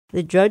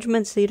the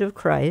judgment seat of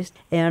Christ,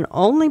 and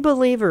only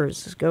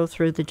believers go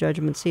through the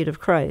judgment seat of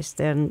Christ.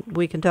 And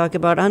we can talk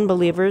about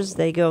unbelievers.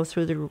 They go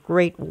through the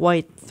great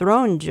white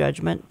throne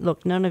judgment.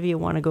 Look, none of you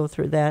want to go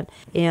through that,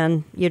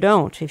 and you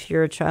don't if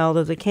you're a child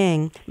of the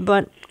King.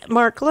 But,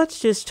 Mark, let's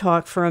just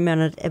talk for a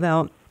minute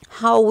about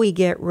how we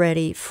get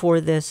ready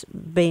for this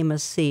BEMA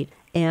seat.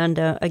 And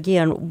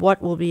again,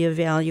 what will be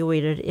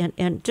evaluated.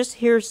 And just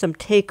here's some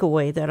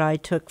takeaway that I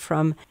took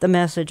from the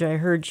message I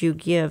heard you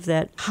give,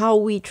 that how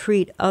we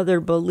treat other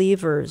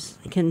believers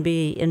can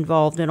be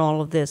involved in all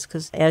of this.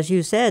 Because as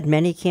you said,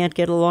 many can't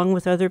get along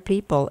with other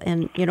people.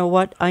 And you know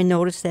what? I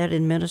noticed that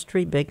in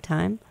ministry big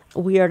time.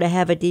 We are to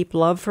have a deep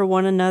love for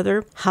one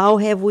another. How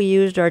have we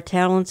used our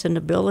talents and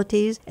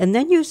abilities? And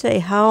then you say,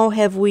 how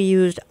have we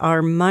used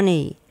our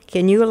money?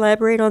 Can you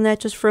elaborate on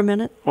that just for a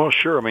minute? Well,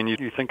 sure. I mean,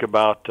 you think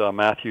about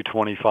Matthew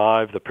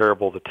 25, the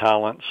parable of the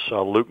talents,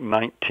 Luke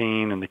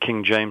 19, and the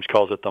King James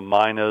calls it the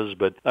minas,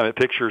 but it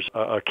pictures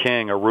a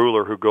king, a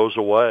ruler who goes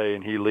away,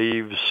 and he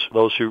leaves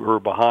those who are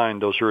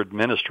behind, those who are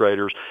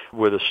administrators,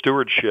 with a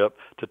stewardship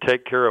to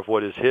take care of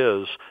what is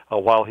his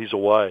while he's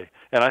away.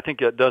 And I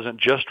think it doesn't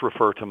just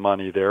refer to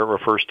money there. It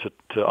refers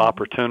to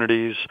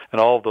opportunities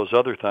and all of those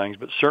other things.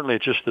 But certainly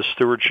it's just the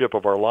stewardship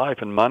of our life,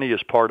 and money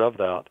is part of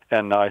that.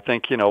 And I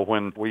think,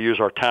 when we use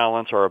our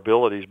talents, our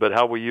abilities, but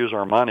how we use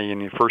our money,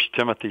 and 1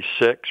 Timothy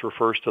 6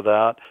 refers to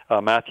that.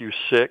 Matthew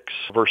 6,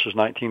 verses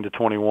 19 to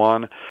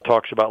 21,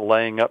 talks about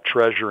laying up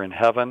treasure in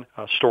heaven,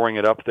 storing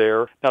it up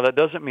there. Now, that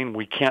doesn't mean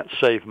we can't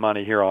save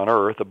money here on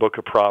earth. The book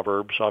of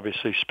Proverbs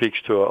obviously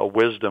speaks to a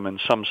wisdom and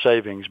some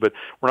savings, but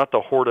we're not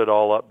to hoard it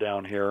all up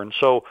down here. And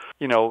so,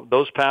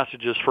 those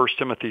passages, 1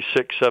 Timothy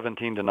 6,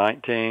 17 to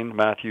 19,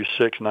 Matthew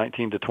 6,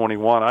 19 to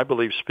 21, I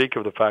believe speak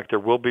of the fact there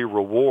will be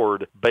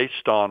reward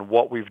based on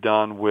what we've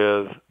done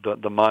with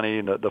the money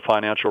and the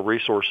financial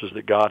resources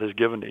that God has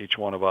given to each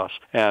one of us.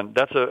 And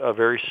that's a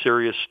very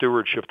serious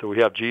stewardship that we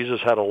have.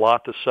 Jesus had a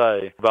lot to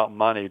say about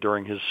money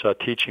during his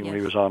teaching when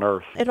he was on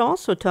earth. It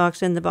also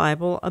talks in the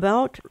Bible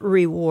about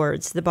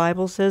rewards. The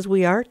Bible says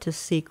we are to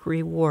seek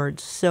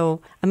rewards.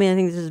 So, I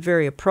think this is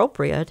very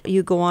appropriate.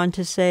 You go on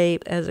to say,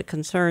 as it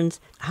concerns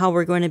how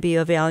we're going to be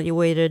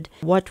evaluated,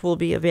 what will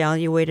be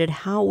evaluated,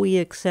 how we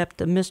accept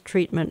the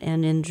mistreatment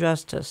and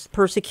injustice,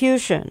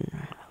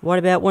 persecution. What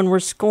about when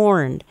we're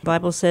scorned? The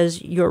Bible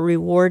says your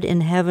reward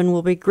in heaven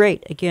will be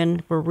great.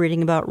 Again, we're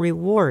reading about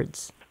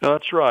rewards. No,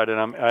 that's right,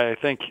 and I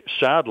think,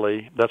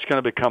 sadly, that's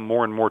going to become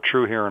more and more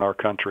true here in our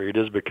country. It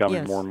is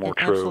becoming more and more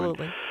true.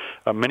 Absolutely.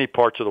 Many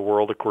parts of the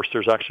world, of course,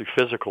 there's actually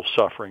physical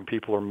suffering.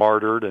 People are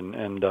martyred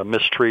and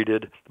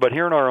mistreated. But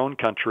here in our own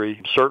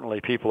country,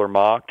 certainly people are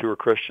mocked who are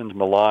Christians,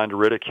 maligned,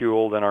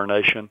 ridiculed in our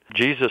nation.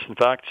 Jesus, in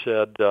fact,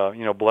 said,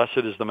 blessed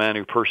is the man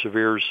who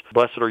perseveres.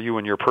 Blessed are you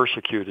when you're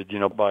persecuted,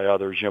 by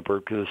others,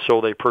 because so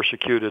they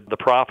persecuted the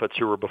prophets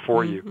who were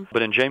before you.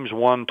 But in James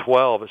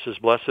 1:12, it says,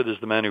 blessed is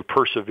the man who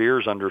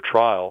perseveres under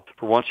trial.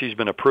 For once he's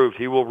been approved,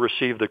 he will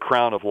receive the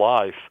crown of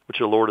life, which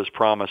the Lord has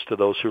promised to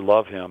those who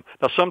love him.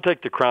 Now, some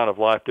take the crown of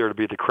life there to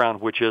be the crown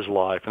which is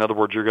life. In other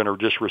words, you're going to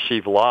just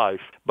receive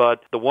life.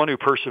 But the one who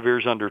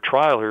perseveres under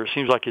trial here, it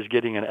seems like is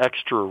getting an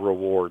extra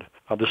reward.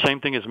 The same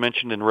thing is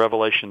mentioned in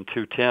Revelation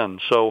 2:10.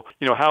 So,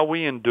 how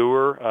we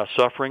endure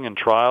suffering and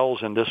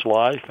trials in this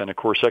life, and of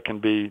course that can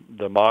be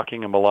the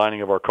mocking and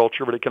maligning of our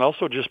culture, but it can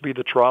also just be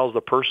the trials,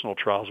 the personal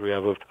trials we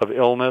have of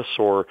illness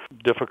or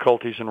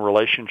difficulties in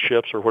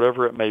relationships or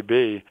whatever it may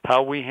be.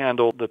 How we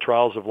handle the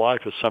trials of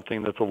life is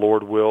something that the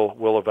Lord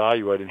will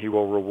evaluate and he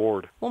will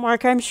reward. Well,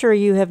 Mark, I'm sure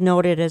you have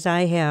noted, as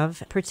I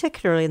have,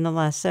 particularly in the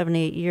last 7,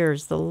 8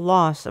 years, the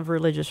loss of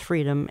religious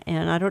freedom,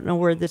 and I don't know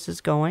where this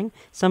is going.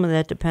 Some of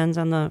that depends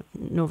on the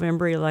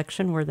November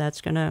election, where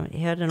that's going to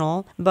head and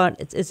all. But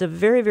it's a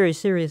very, very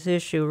serious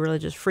issue,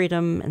 religious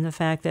freedom, and the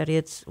fact that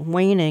it's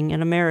waning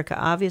in America.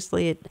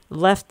 Obviously, it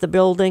left the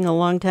building a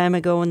long time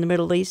ago in the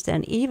Middle East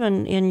and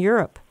even in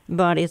Europe,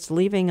 but it's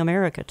leaving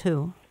America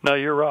too. No,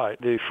 you're right.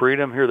 The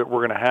freedom here that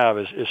we're going to have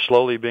is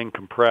slowly being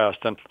compressed.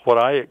 And what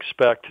I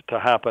expect to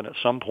happen at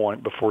some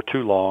point before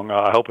too long,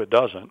 I hope it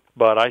doesn't,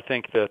 but I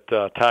think that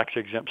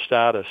tax-exempt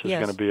status is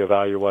going to be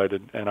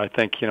evaluated. And I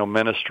think,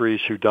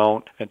 ministries who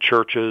don't, and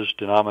churches,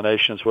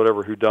 denominations,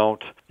 whatever, who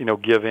don't,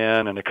 give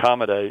in and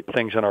accommodate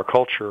things in our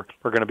culture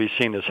are going to be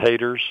seen as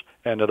haters,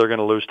 and they're going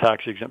to lose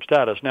tax-exempt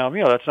status. Now,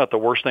 that's not the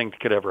worst thing that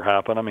could ever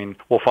happen.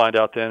 We'll find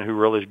out then who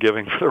really is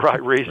giving for the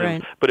right reasons.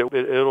 Right. But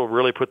it'll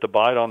really put the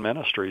bite on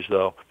ministries,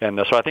 though. And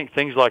so I think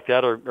things like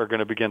that are going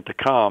to begin to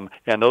come,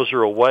 and those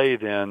are a way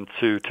then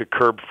to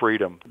curb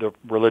freedom, the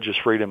religious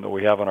freedom that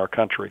we have in our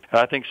country. And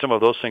I think some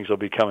of those things will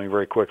be coming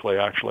very quickly,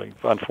 actually,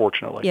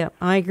 unfortunately. Yeah,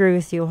 I agree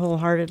with you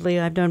wholeheartedly.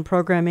 I've done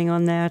programming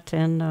on that,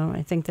 and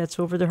I think that's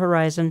over the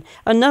horizon.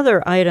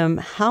 Another item,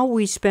 how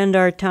we spend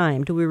our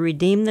time. Do we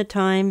redeem the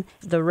time?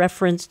 The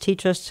reference,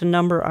 teach us to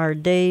number our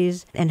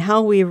days, and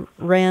how we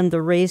ran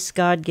the race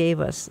God gave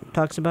us. It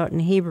talks about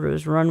in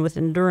Hebrews, run with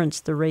endurance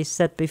the race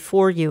set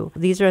before you.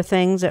 These are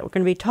things that are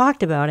going to be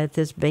talked about at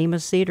this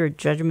BEMA seat or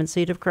judgment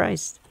seat of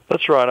Christ.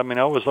 That's right. I mean,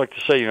 I always like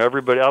to say,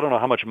 everybody, I don't know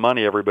how much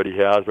money everybody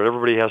has, but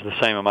everybody has the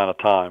same amount of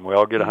time. We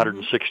all get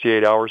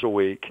 168 hours a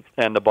week.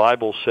 And the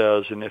Bible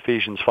says in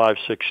Ephesians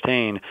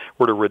 5:16,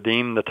 we're to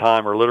redeem the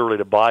time, or literally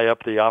to buy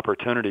up the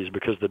opportunities,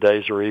 because the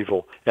days are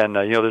evil. And,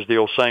 there's the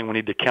old saying, we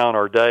need to count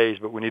our days,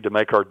 but we need to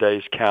make our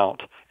days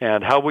count.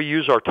 And how we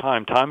use our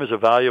time is a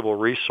valuable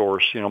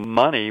resource.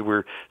 Money,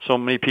 so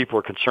many people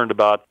are concerned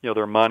about,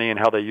 their money and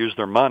how they use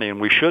their money,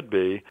 and we should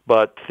be.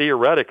 But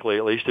theoretically,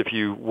 at least, if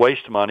you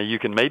waste money, you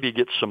can maybe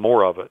get some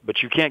more of it,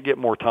 but you can't get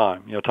more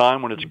time.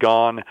 Time when it's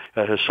gone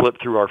has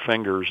slipped through our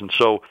fingers. And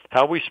so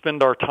how we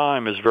spend our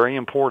time is very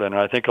important.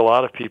 And I think a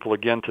lot of people,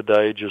 again,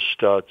 today just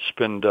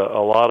spend a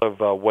lot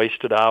of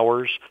wasted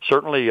hours.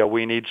 Certainly,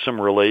 we need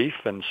some relief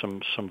and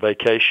some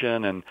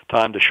vacation and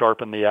time to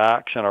sharpen the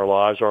axe in our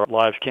lives. Our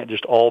lives can't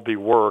just all be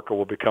work, or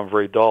we'll become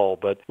very dull.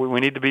 But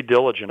we need to be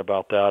diligent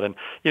about that. And,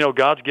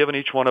 God's given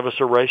each one of us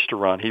a race to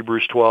run,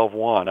 Hebrews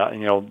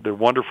 12:1. The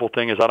wonderful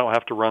thing is I don't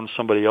have to run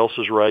somebody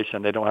else's race,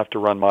 and they don't have to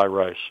run my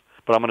race.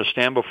 But I'm going to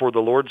stand before the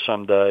Lord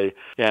someday,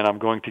 and I'm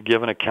going to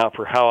give an account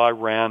for how I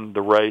ran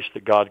the race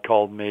that God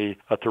called me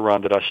to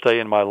run. Did I stay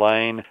in my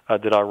lane?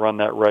 Did I run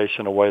that race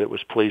in a way that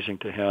was pleasing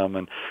to Him?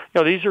 And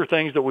these are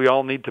things that we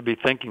all need to be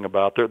thinking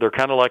about. They're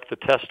kind of like the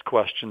test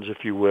questions,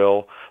 if you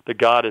will, that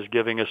God is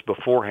giving us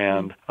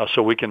beforehand,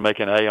 so we can make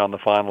an A on the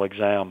final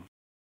exam.